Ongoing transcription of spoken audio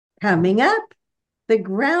Coming up, the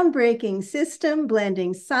groundbreaking system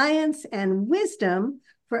blending science and wisdom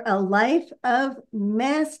for a life of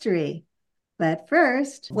mastery. But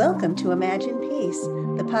first, welcome to Imagine Peace,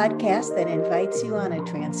 the podcast that invites you on a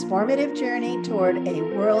transformative journey toward a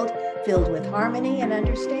world filled with harmony and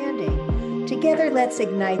understanding. Together, let's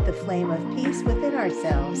ignite the flame of peace within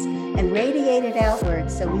ourselves and radiate it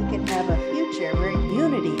outward so we can have a future where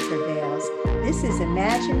unity prevails. This is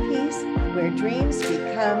Imagine Peace, where dreams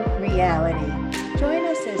become reality. Join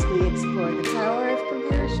us as we explore the power of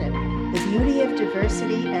compassion, the beauty of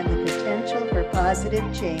diversity, and the potential for positive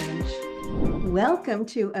change. Welcome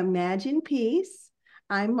to Imagine Peace.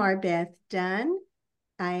 I'm Marbeth Dunn.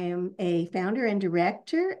 I am a founder and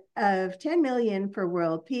director of 10 Million for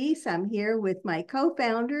World Peace. I'm here with my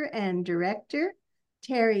co-founder and director,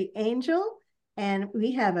 Terry Angel, and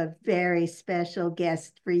we have a very special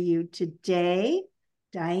guest for you today,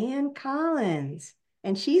 Dianne Collins,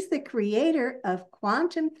 and she's the creator of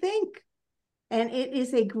Quantum Think, and it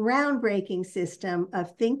is a groundbreaking system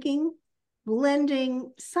of thinking,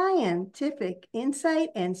 blending scientific insight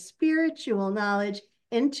and spiritual knowledge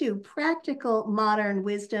into practical modern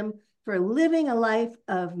wisdom for living a life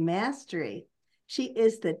of mastery. She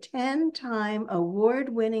is the 10-time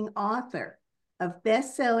award-winning author of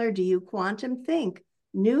bestseller Do You Quantum Think?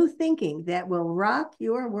 New Thinking That Will Rock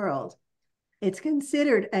Your World. It's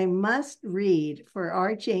considered a must-read for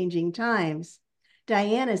our changing times.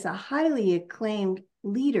 Dianne is a highly acclaimed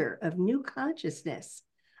leader of new consciousness,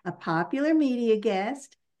 a popular media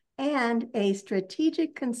guest, and a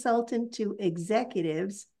strategic consultant to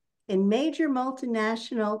executives in major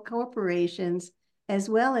multinational corporations, as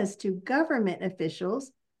well as to government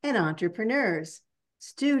officials and entrepreneurs,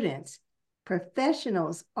 students,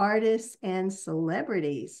 professionals, artists, and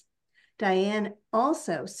celebrities. Dianne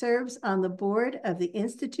also serves on the board of the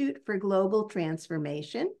Institute for Global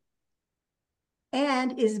Transformation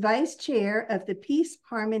and is vice chair of the Peace,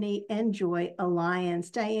 Harmony, and Joy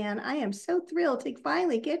Alliance. Dianne, I am so thrilled to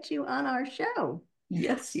finally get you on our show.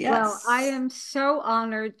 Yes. Well, I am so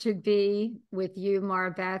honored to be with you,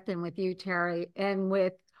 Marbeth, and with you, Terry, and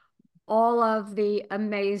with all of the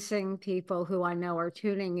amazing people who I know are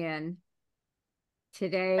tuning in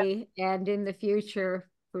today and in the future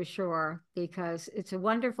for sure, because it's a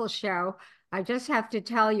wonderful show. I just have to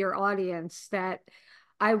tell your audience that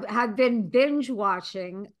I have been binge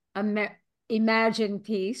watching Imagine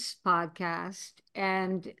Peace podcast,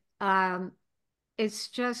 and it's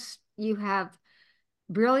just, you have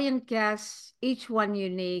brilliant guests, each one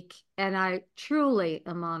unique, and I truly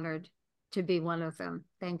am honored to be one of them.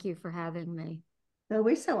 Thank you for having me. Well,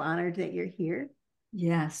 we're so honored that you're here.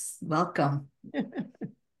 Yes, welcome.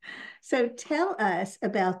 So tell us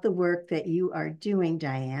about the work that you are doing,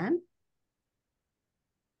 Dianne.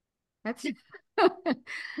 That's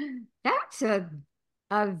that's a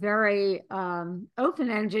very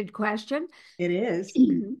open-ended question. It is.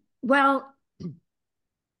 Well,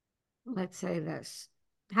 let's say this.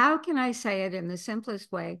 How can I say it in the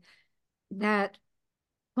simplest way? That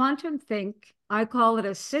quantum think, I call it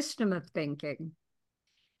a system of thinking.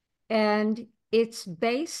 And it's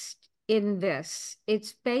based in this.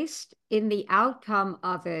 It's based in the outcome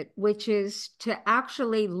of it, which is to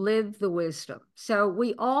actually live the wisdom. So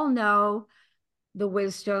we all know the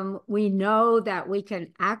wisdom. We know that we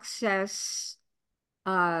can access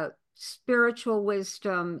spiritual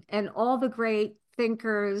wisdom, and all the great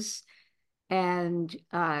thinkers and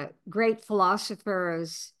great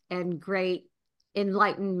philosophers and great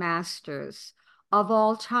enlightened masters of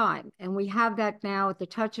all time. And we have that now at the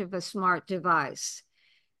touch of a smart device.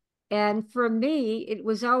 And for me, it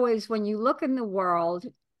was always, when you look in the world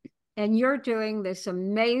and you're doing this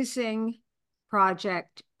amazing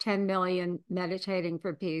project, 10 Million Meditating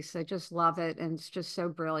for Peace. I just love it. And it's just so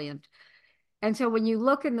brilliant. And so when you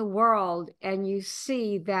look in the world and you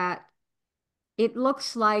see that it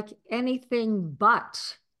looks like anything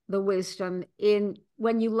but the wisdom in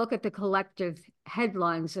when you look at the collective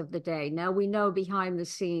headlines of the day. Now we know behind the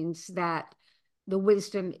scenes that the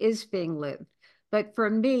wisdom is being lived. But for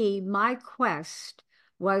me, my quest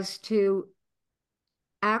was to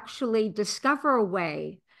actually discover a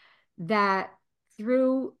way that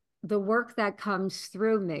through the work that comes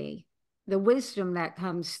through me, the wisdom that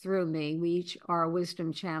comes through me, we each are a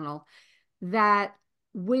wisdom channel, that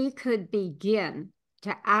we could begin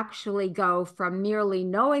to actually go from merely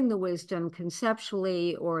knowing the wisdom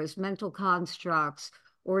conceptually or as mental constructs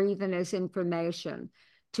or even as information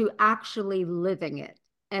to actually living it.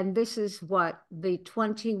 And this is what the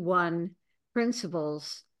 21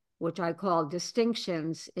 principles, which I call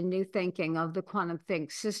distinctions in new thinking of the quantum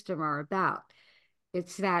think system, are about.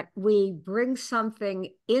 It's that we bring something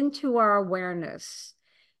into our awareness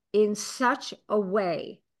in such a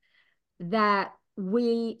way that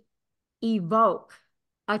we evoke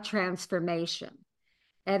a transformation.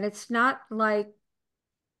 And it's not like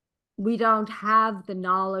we don't have the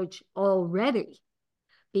knowledge already,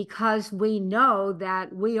 because we know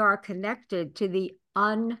that we are connected to the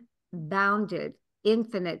unbounded,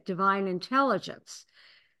 infinite divine intelligence.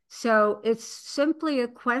 So it's simply a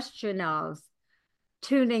question of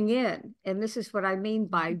tuning in. And this is what I mean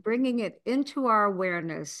by bringing it into our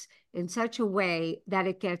awareness in such a way that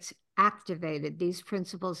it gets activated. These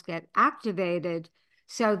principles get activated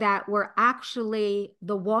so that we're actually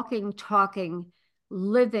the walking, talking,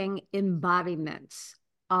 living embodiments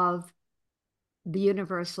of the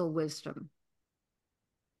universal wisdom.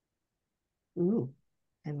 Ooh,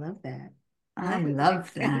 I love that. I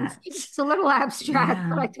love that. It's a little abstract, Yeah.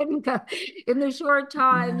 but I couldn't go in the short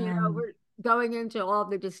time, Yeah. we're going into all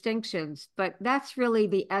the distinctions, but that's really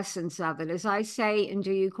the essence of it. As I say in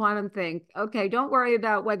Do You Quantum Think, okay, don't worry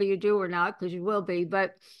about whether you do or not, because you will be,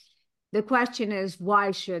 but the question is,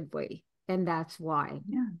 why should we? And that's why.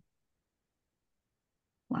 Yeah.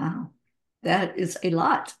 Wow. That is a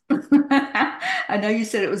lot. I know you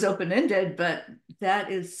said it was open-ended, but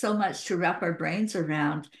that is so much to wrap our brains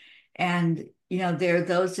around. And, there are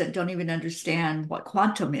those that don't even understand what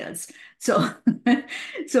quantum is. So,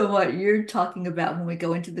 so what you're talking about when we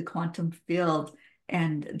go into the quantum field,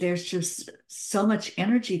 and there's just so much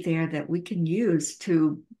energy there that we can use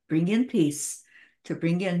to bring in peace, to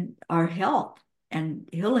bring in our health and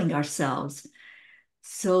healing ourselves.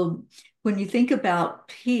 So when you think about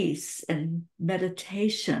peace and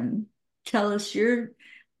meditation, tell us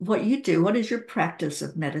what you do. What is your practice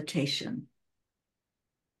of meditation?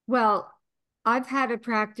 Well, I've had a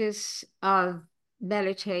practice of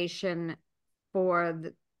meditation for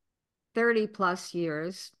 30 plus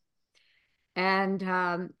years. And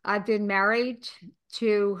I've been married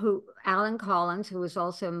to Alan Collins, who is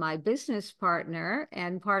also my business partner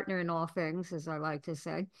and partner in all things, as I like to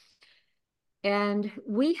say. And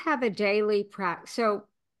we have a daily practice. So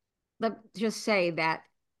let's just say that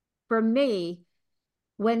for me,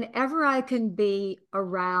 whenever I can be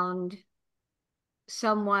around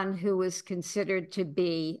someone who is considered to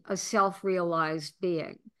be a self-realized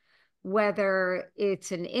being, whether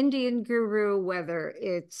it's an Indian guru, whether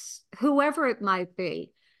it's whoever it might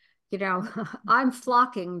be, I'm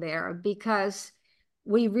flocking there because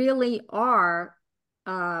we really are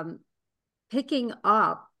picking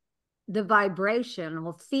up the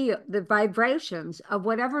the vibrations of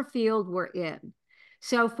whatever field we're in.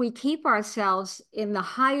 So if we keep ourselves in the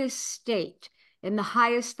highest state, in the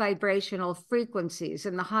highest vibrational frequencies,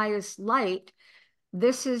 in the highest light,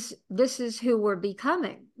 this is who we're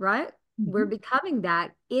becoming, right? Mm-hmm. We're becoming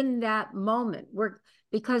that in that moment.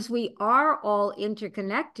 Because we are all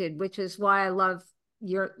interconnected, which is why I love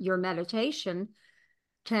your meditation,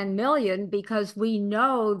 10 million, because we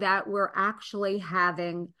know that we're actually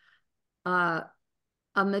having a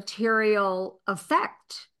material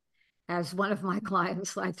effect, as one of my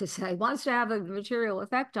clients like to say, wants to have a material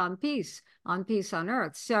effect on peace on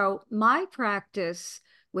earth. So my practice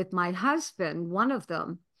with my husband, one of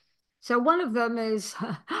them is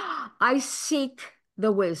I seek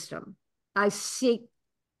the wisdom. I seek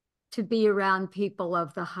to be around people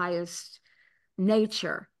of the highest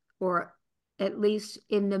nature, or at least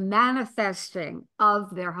in the manifesting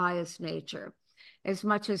of their highest nature, as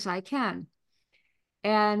much as I can.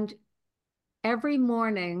 And every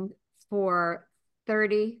morning for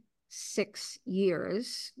 36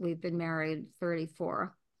 years, we've been married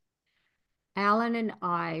 34, Alan and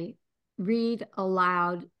I read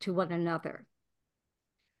aloud to one another,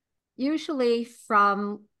 usually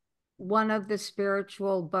from one of the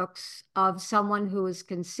spiritual books of someone who is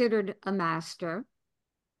considered a master.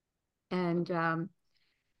 And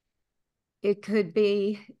it could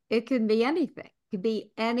be anything. It could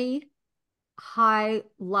be any high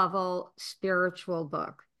level spiritual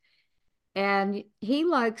book. And he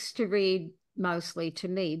likes to read mostly to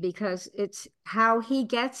me because it's how he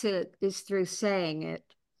gets it is through saying it.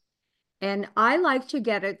 And I like to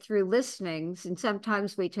get it through listenings, and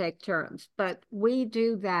sometimes we take turns, but we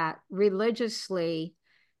do that religiously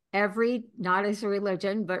not as a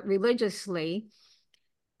religion, but religiously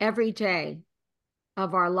every day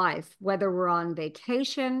of our life, whether we're on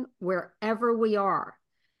vacation, wherever we are.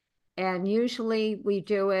 And usually we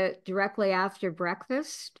do it directly after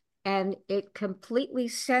breakfast, and it completely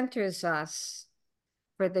centers us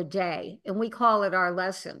for the day. And we call it our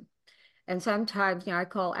lesson. And sometimes, I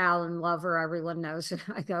call Alan Lover. Everyone knows it.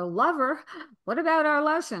 I go, Lover, what about our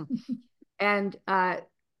lesson? And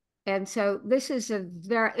And so this is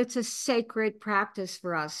it's a sacred practice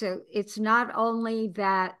for us. So it's not only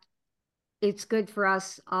that it's good for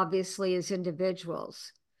us, obviously, as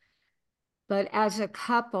individuals, but as a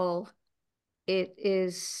couple,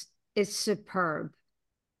 it's superb.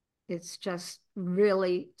 It's just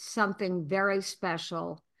really something very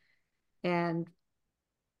special. And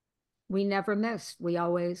we never miss. We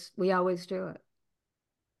always do it.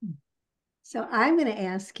 So I'm going to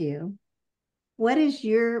ask you, what is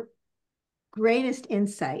your greatest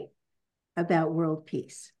insight about world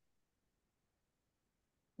peace?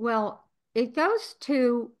 Well, it goes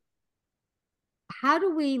to how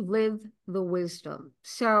do we live the wisdom?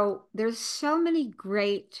 So there's so many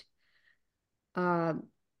great uh,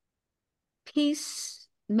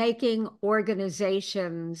 peacemaking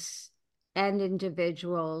organizations and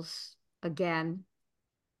individuals. Again,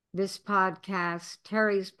 this podcast,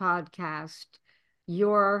 Terry's podcast,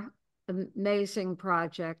 your amazing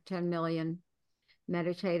project, 10 million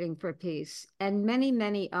Meditating for Peace, and many,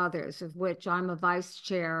 many others, of which I'm a vice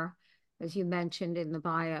chair, as you mentioned in the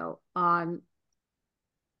bio, on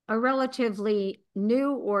a relatively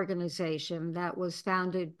new organization that was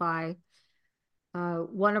founded by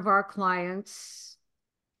one of our clients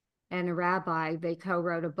and a rabbi. They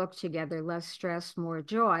co-wrote a book together, Less Stress, More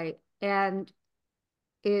Joy. And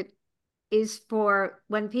it is for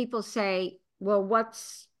when people say, well,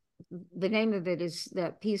 what's the name of it is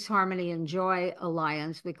the Peace, Harmony, and Joy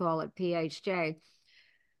Alliance. We call it PHJ.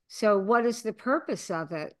 So what is the purpose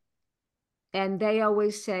of it? And they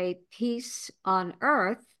always say peace on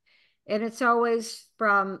earth. And it's always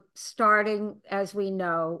from starting, as we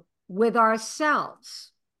know, with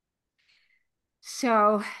ourselves.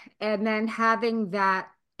 So, and then having that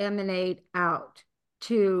emanate out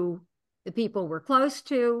to the people we're close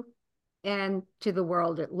to and to the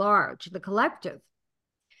world at large, the collective.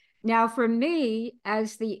 Now, for me,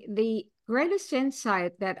 as the greatest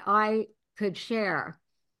insight that I could share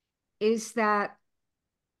is that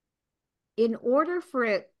in order for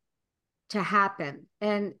it to happen,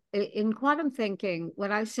 and in quantum thinking,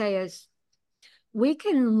 what I say is we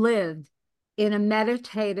can live in a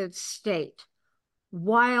meditative state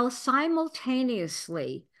while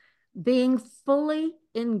simultaneously being fully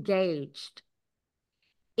engaged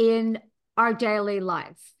in our daily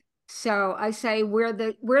life. So I say we're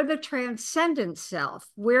the transcendent self.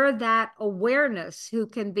 We're that awareness who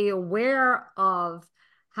can be aware of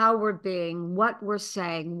how we're being, what we're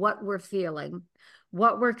saying, what we're feeling,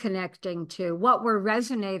 what we're connecting to, what we're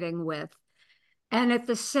resonating with, and at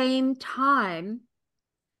the same time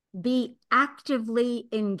be actively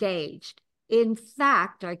engaged. In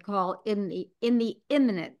fact, I call in the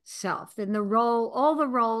immanent self, in the role, all the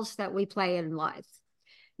roles that we play in life.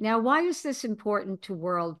 Now, why is this important to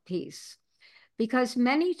world peace? Because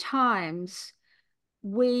many times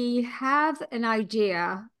we have an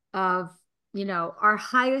idea of, our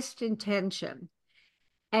highest intention,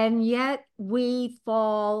 and yet we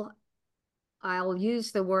fall, I'll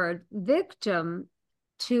use the word victim,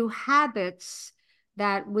 to habits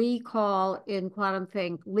that we call in quantum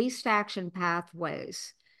think least action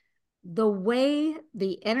pathways. The way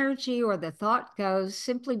the energy or the thought goes,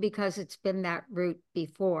 simply because it's been that route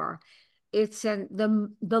before, it's the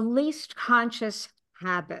least conscious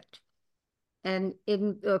habit. And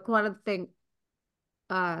in the quantum think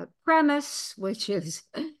premise, which is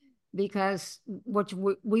which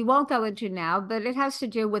we won't go into now, but it has to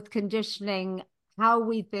do with conditioning, how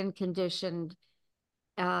we've been conditioned,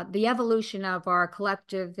 the evolution of our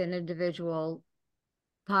collective and individual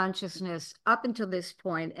consciousness up until this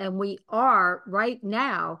point. And we are right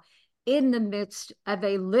now in the midst of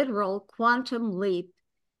a literal quantum leap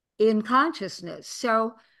in consciousness.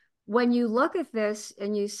 So when you look at this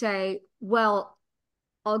and you say, well,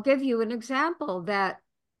 I'll give you an example that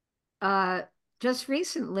just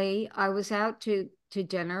recently I was out to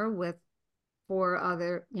dinner with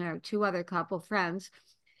two other couple friends,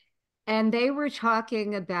 and they were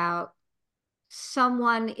talking about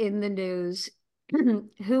someone in the news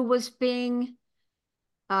who was being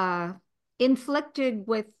inflicted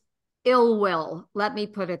with ill will, let me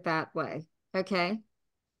put it that way. Okay.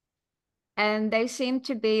 And they seemed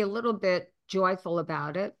to be a little bit joyful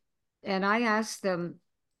about it. And I asked them,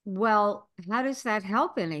 well, how does that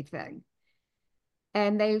help anything?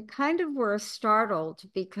 And they kind of were startled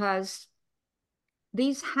because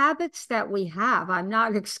these habits that we have, I'm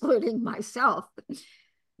not excluding myself,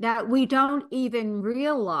 that we don't even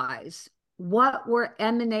realize what we're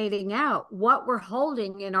emanating out, what we're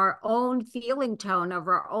holding in our own feeling tone of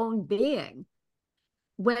our own being.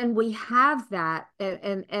 When we have that,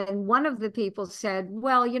 and one of the people said,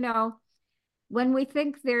 well, when we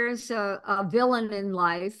think there's a villain in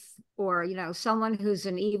life, or, you know, someone who's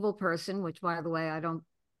an evil person, which, by the way, I don't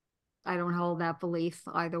hold that belief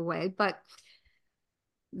either way, but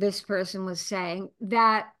this person was saying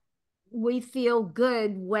that we feel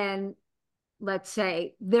good when, let's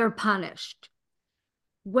say, they're punished.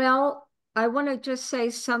 Well, I want to just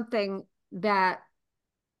say something that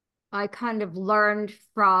I kind of learned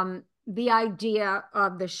from the idea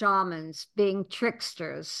of the shamans being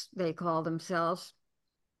tricksters, they call themselves,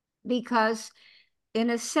 because in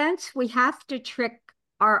a sense, we have to trick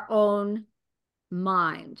our own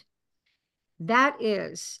mind. That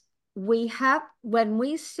is, when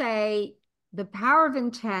we say the power of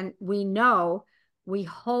intent, we know we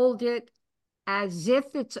hold it as if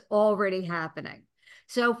it's already happening.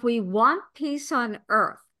 So if we want peace on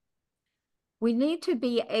earth, we need to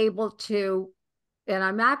be able to, and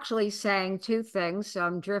I'm actually saying two things, so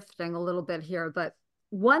I'm drifting a little bit here, but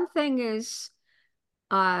one thing is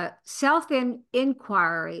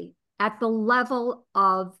self-inquiry at the level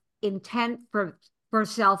of intent for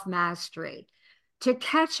self-mastery, to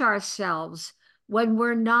catch ourselves when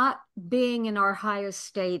we're not being in our highest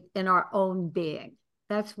state in our own being.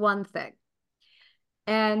 That's one thing.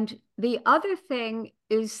 And the other thing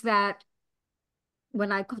is that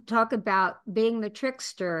when I talk about being the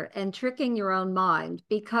trickster and tricking your own mind,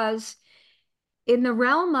 because in the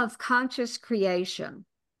realm of conscious creation,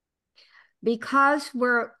 because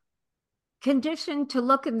we're conditioned to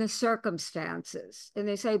look in the circumstances, and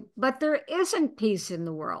they say, but there isn't peace in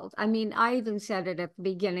the world. I mean, I even said it at the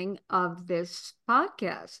beginning of this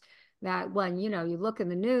podcast, that when, you know, you look in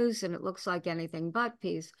the news and it looks like anything but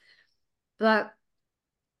peace. But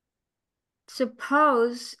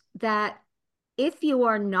suppose that if you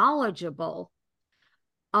are knowledgeable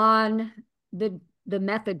on the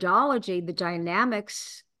methodology, the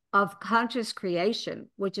dynamics of conscious creation,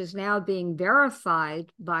 which is now being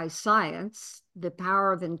verified by science, the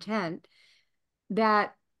power of intent,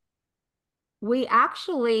 that we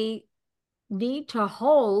actually need to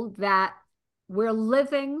hold that we're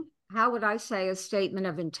living, how would I say, a statement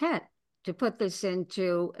of intent. To put this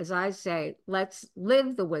into, as I say, let's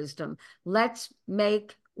live the wisdom. Let's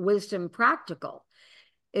make wisdom practical.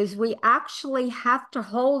 Is we actually have to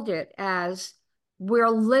hold it as we're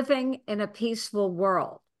living in a peaceful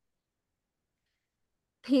world.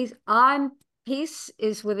 Peace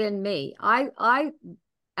is within me. I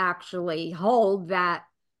actually hold that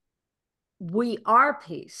we are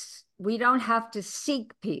peace. We don't have to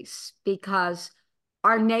seek peace because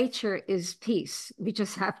our nature is peace. We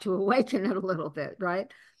just have to awaken it a little bit,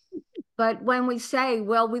 right? But when we say,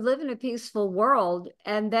 well, we live in a peaceful world,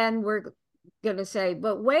 and then we're going to say,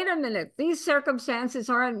 but wait a minute, these circumstances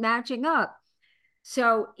aren't matching up.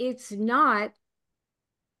 So it's not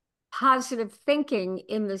positive thinking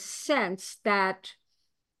in the sense that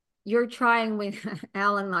you're trying with,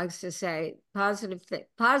 Alan likes to say,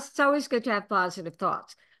 it's always good to have positive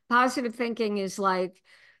thoughts. Positive thinking is like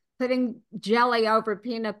putting jelly over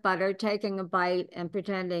peanut butter, taking a bite and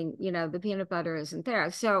pretending, you know, the peanut butter isn't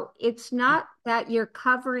there. So it's not that you're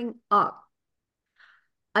covering up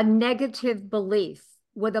a negative belief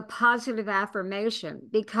with a positive affirmation,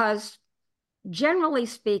 because generally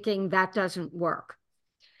speaking, that doesn't work.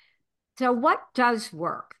 So what does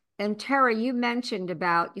work? And Tara, you mentioned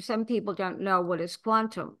about some people don't know what is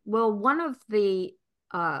quantum. Well, one of the,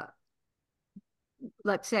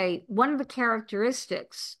 let's say, one of the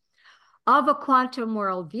characteristics of a quantum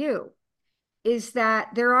worldview is that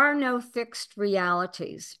there are no fixed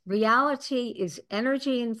realities. Reality is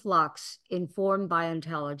energy in flux, informed by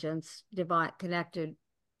intelligence, divine, connected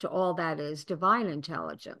to all that is divine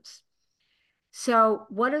intelligence. So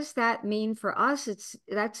what does that mean for us?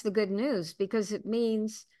 That's the good news, because it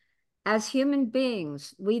means as human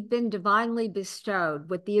beings, we've been divinely bestowed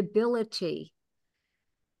with the ability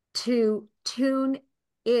to tune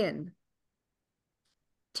in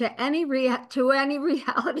to any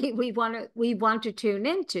reality we want to tune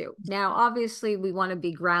into. Now, obviously, we want to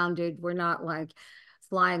be grounded. We're not like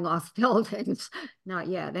flying off buildings, not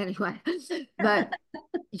yet, anyway. But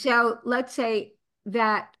so let's say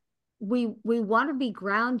that we want to be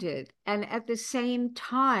grounded, and at the same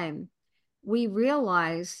time, we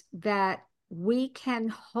realize that we can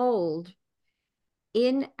hold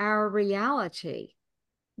in our reality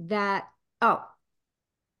that, oh,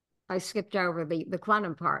 I skipped over the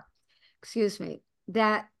quantum part, excuse me,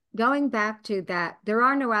 that going back to that, there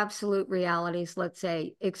are no absolute realities, let's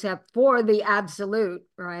say, except for the absolute,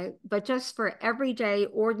 right? But just for everyday,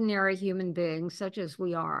 ordinary human beings, such as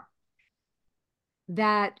we are,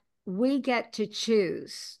 that we get to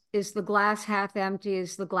choose. Is the glass half empty?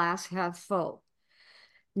 Is the glass half full?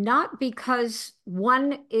 not because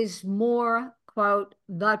one is more, quote,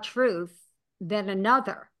 the truth than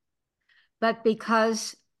another, but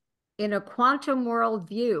because in a quantum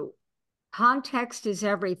worldview, context is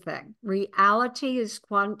everything. Reality is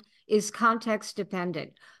context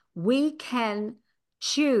dependent. We can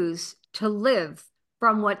choose to live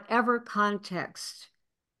from whatever context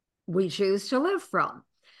we choose to live from.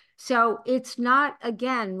 So it's not,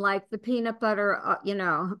 again, like the peanut butter,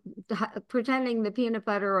 pretending the peanut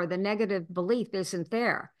butter or the negative belief isn't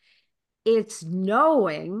there. It's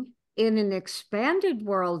knowing in an expanded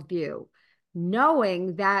worldview,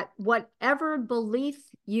 knowing that whatever belief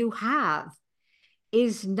you have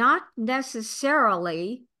is not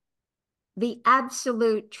necessarily the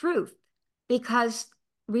absolute truth, because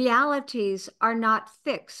realities are not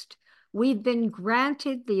fixed. We've been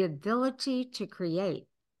granted the ability to create,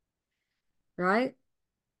 right?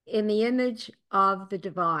 In the image of the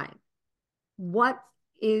divine. What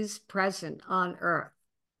is present on earth?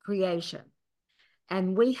 Creation.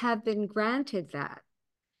 And we have been granted that.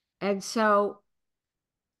 And so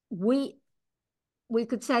we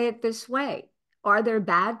could say it this way. Are there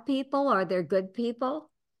bad people? Are there good people?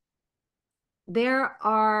 There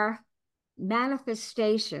are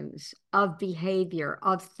manifestations of behavior,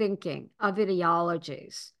 of thinking, of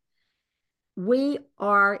ideologies. We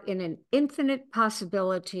are in an infinite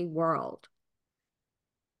possibility world.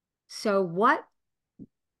 So what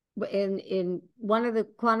in one of the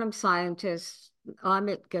quantum scientists,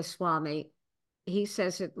 Amit Goswami, he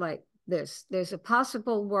says it like this: there's a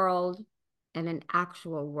possible world and an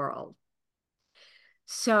actual world.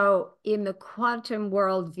 So in the quantum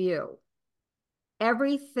worldview,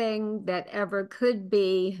 everything that ever could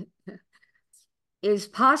be is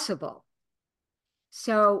possible.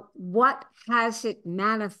 So what has it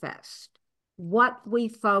manifest? What we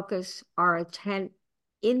focus our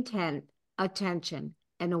intent, attention,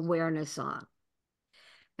 and awareness on.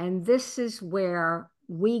 And this is where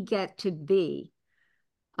we get to be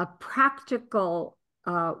a practical,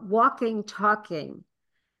 walking, talking,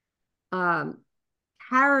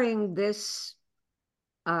 carrying this,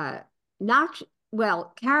 carrying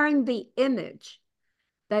the image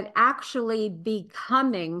that actually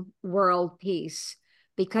becoming world peace,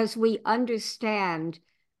 because we understand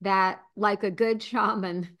that, like a good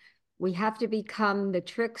shaman, we have to become the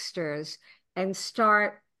tricksters and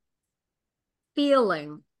start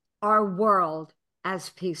feeling our world as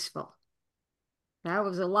peaceful. That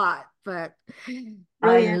was a lot, but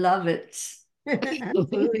I love it.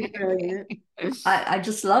 Absolutely brilliant. I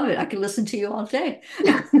just love it. I could listen to you all day.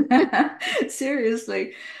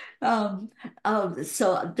 Seriously. So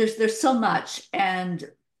there's so much, and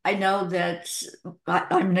I know that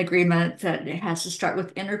I'm in agreement that it has to start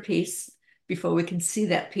with inner peace before we can see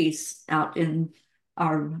that peace out in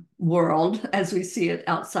our world as we see it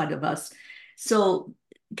outside of us. So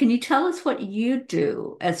can you tell us what you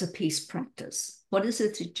do as a peace practice? What is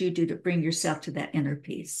it that you do to bring yourself to that inner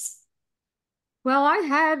peace? well, I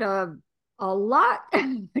had a lot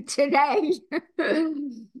today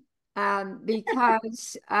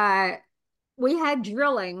because we had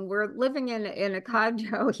drilling. We're living in a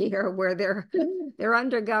condo here where they're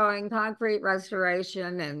undergoing concrete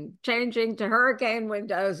restoration and changing to hurricane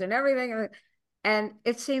windows and everything. And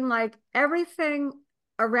it seemed like everything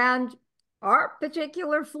around our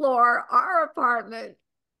particular floor, our apartment,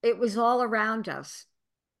 it was all around us.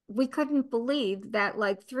 We couldn't believe that,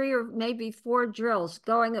 like 3 or maybe 4 drills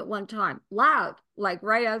going at one time, loud, like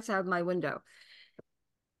right outside my window.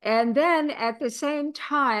 And then at the same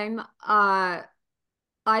time, I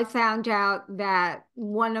found out that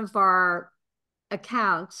one of our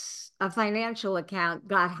accounts, a financial account,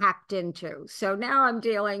 got hacked into. So now I'm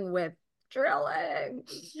dealing with drilling.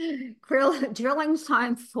 Drilling's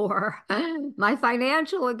time 4. My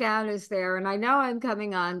financial account is there, and I know I'm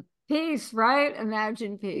coming on peace, right?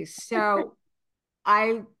 Imagine peace. So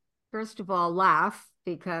I, first of all, laugh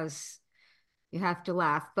because you have to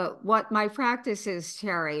laugh. But what my practice is,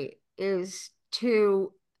 Terry, is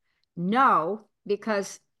to know,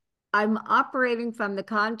 because I'm operating from the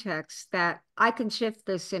context that I can shift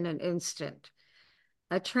this in an instant.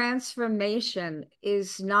 A transformation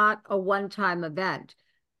is not a one-time event,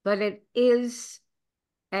 but it is,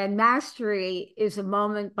 and mastery is a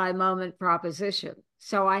moment-by-moment proposition.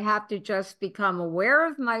 So I have to just become aware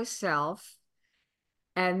of myself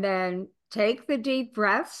and then take the deep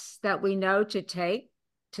breaths that we know to take,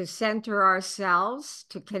 to center ourselves,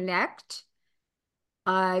 to connect,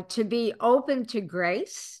 to be open to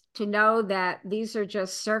grace, to know that these are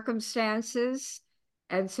just circumstances.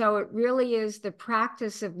 And so it really is the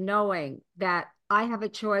practice of knowing that I have a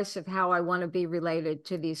choice of how I want to be related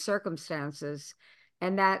to these circumstances.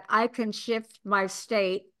 and that I can shift my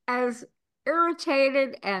state as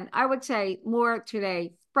irritated, and I would say more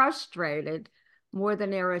today, frustrated more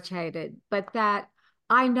than irritated, but that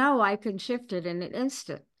I know I can shift it in an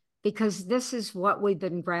instant because this is what we've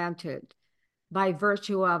been granted by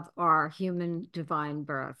virtue of our human divine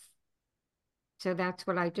birth. So that's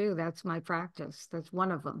what I do. That's my practice. That's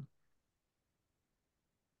one of them.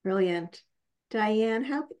 Brilliant.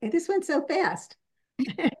 Dianne, this went so fast.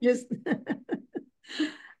 Just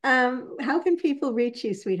how can people reach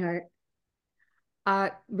you, sweetheart?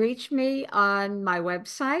 Reach me on my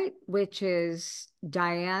website, which is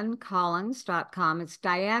diannecollins.com. It's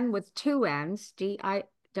Dianne with two N's,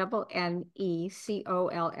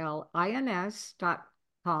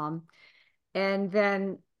 DINNECOLLINS.com. And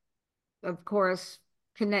then, of course,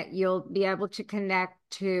 you'll be able to connect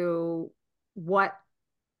to what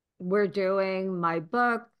we're doing, my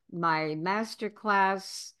book, my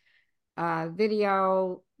masterclass,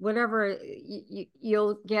 video, whatever,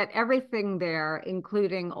 you'll get everything there,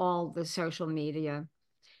 including all the social media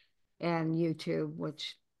and YouTube,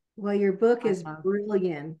 which. Well, your book is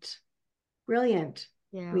brilliant. Brilliant.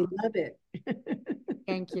 Yeah. We love it.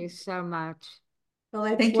 Thank you so much. Well,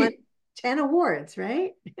 it's won 10 awards,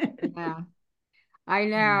 right? Yeah. I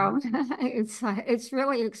know. It's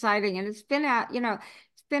really exciting. And it's been out,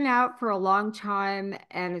 it's been out for a long time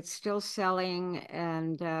and it's still selling,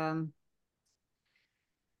 and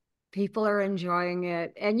people are enjoying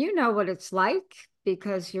it. And you know what it's like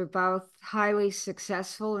because you're both highly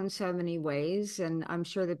successful in so many ways. And I'm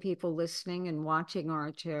sure the people listening and watching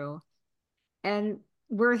are too. And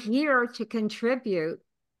we're here to contribute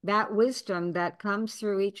that wisdom that comes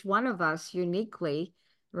through each one of us uniquely,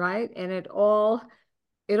 right? And it all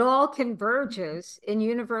converges in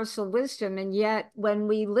universal wisdom. And yet when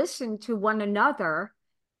we listen to one another,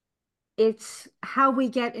 it's how we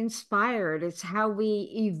get inspired. It's how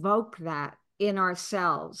we evoke that in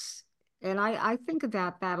ourselves. And I think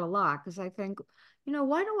about that a lot because I think,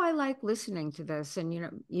 why do I like listening to this?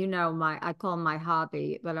 And, I call my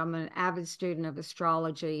hobby, but I'm an avid student of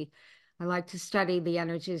astrology. I like to study the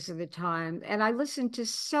energies of the time. And I listen to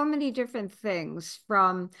so many different things,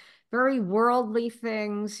 from very worldly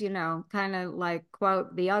things, kind of like,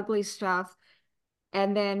 quote, the ugly stuff,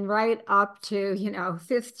 and then right up to,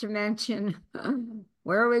 fifth dimension,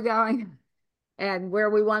 where are we going and where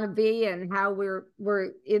we want to be and how we're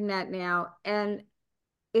in that now. And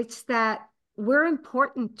it's that we're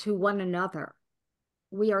important to one another.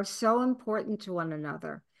 We are so important to one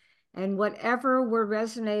another. And whatever we're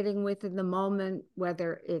resonating with in the moment,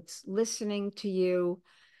 whether it's listening to you,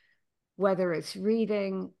 whether it's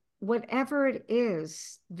reading, whatever it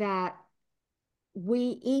is that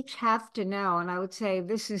we each have to know. And I would say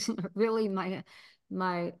this is really my,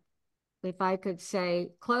 if I could say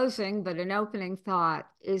closing, but an opening thought,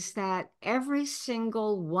 is that every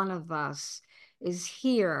single one of us is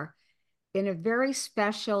here in a very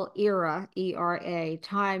special era, ERA,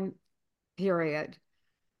 time period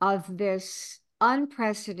of this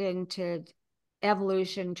unprecedented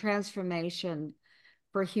evolution, transformation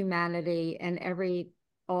for humanity and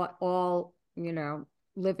all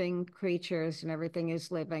living creatures, and everything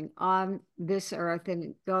is living on this earth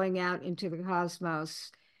and going out into the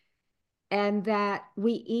cosmos. And that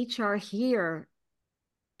we each are here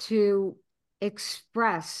to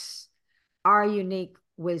express our unique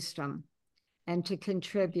wisdom and to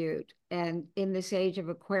contribute. And in this age of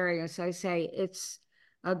Aquarius, I say it's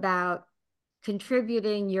about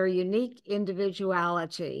contributing your unique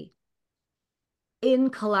individuality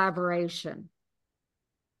in collaboration.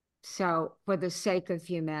 So for the sake of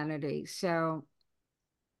humanity. So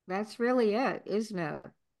that's really it, isn't it?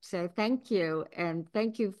 So thank you. And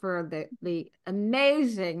thank you for the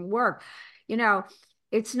amazing work.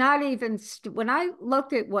 It's not even, when I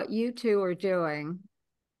look at what you two are doing,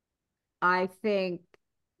 I think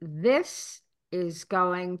this is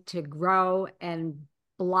going to grow and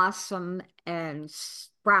blossom and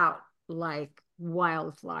sprout like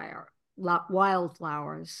wildflowers.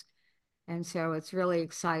 And so it's really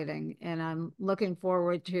exciting. And I'm looking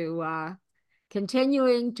forward to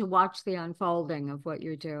continuing to watch the unfolding of what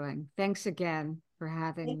you're doing. Thanks again for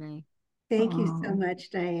having me. Thank you so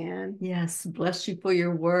much, Dianne. Yes, bless you for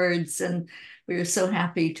your words. And we are so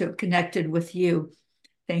happy to have connected with you.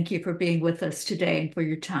 Thank you for being with us today and for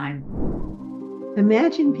your time.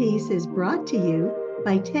 Imagine Peace is brought to you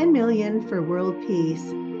by 10 Million for World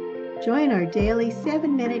Peace. Join our daily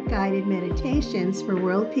 7-minute guided meditations for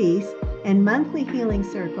world peace and monthly healing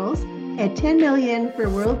circles at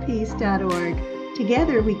 10millionforworldpeace.org.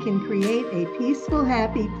 Together we can create a peaceful,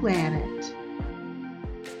 happy planet.